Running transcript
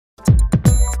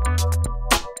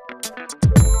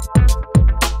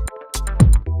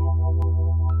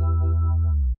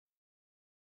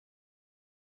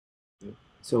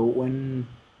So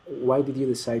why did you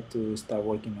decide to start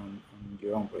working on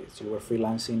your own projects? You were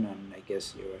freelancing, and I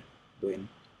guess you were doing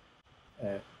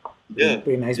uh, Yeah,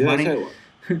 pretty nice yeah. money. So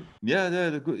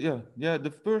yeah.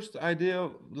 The first idea,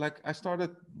 like I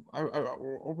started, I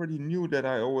already knew that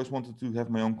I always wanted to have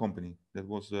my own company. That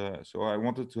was so I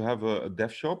wanted to have a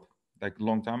dev shop like a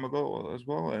long time ago as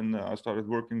well, and I started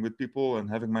working with people and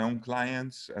having my own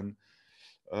clients, and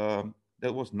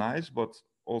that was nice, but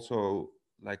also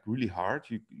like really hard.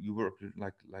 You work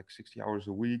like 60 hours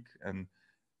a week, and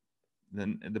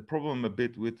then the problem a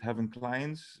bit with having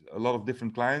clients, a lot of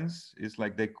different clients, is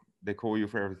like they call you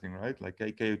for everything, right? Like,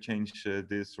 hey, can you change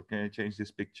this, or can you change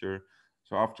this picture?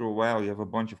 So after a while, you have a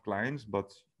bunch of clients,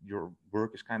 but your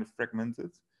work is kind of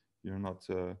fragmented. You're not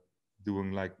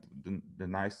doing like the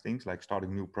nice things, like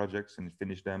starting new projects and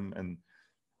finish them. And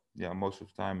yeah, most of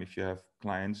the time, if you have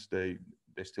clients, they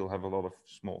still have a lot of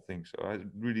small things. So I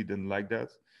really didn't like that.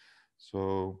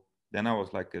 So then I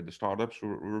was like, the startups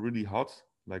were really hot,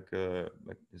 like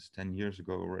it's 10 years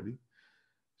ago already.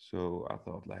 So I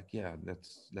thought like, yeah,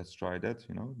 let's try that.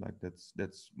 Like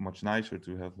that's much nicer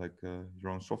to have like your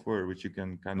own software, which you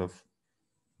can kind of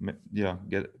yeah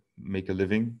make a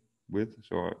living with.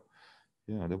 So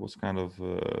yeah, that was kind of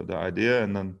the idea.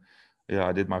 And then yeah,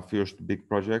 I did my first big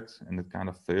project, and it kind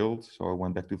of failed. So I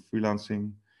went back to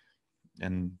freelancing,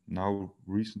 and now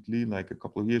recently, like a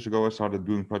couple of years ago, I started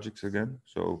doing projects again.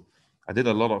 So I did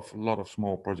a lot of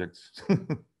small projects.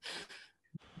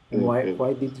 And Yeah, yeah,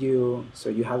 why did you? So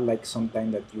you had like some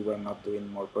time that you were not doing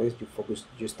more projects.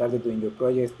 You started doing your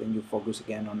projects, then you focus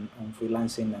again on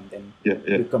freelancing, and then yeah,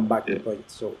 yeah, you come back to yeah,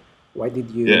 projects. So why did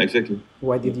yeah, you exactly.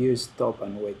 why Yeah, did you stop,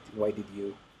 and why did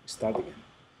you start again?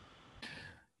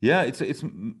 yeah.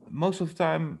 Most of the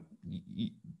time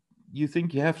you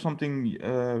think you have something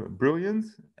brilliant,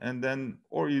 and then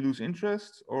or you lose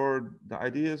interest, or the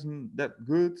idea isn't that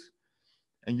good,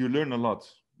 and you learn a lot.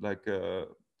 Like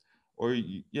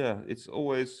yeah, it's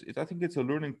always I think it's a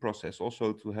learning process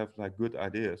also to have like good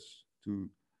ideas, to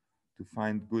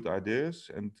find good ideas,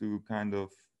 and to kind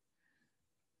of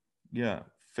yeah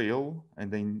fail,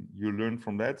 and then you learn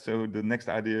from that, so the next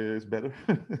idea is better.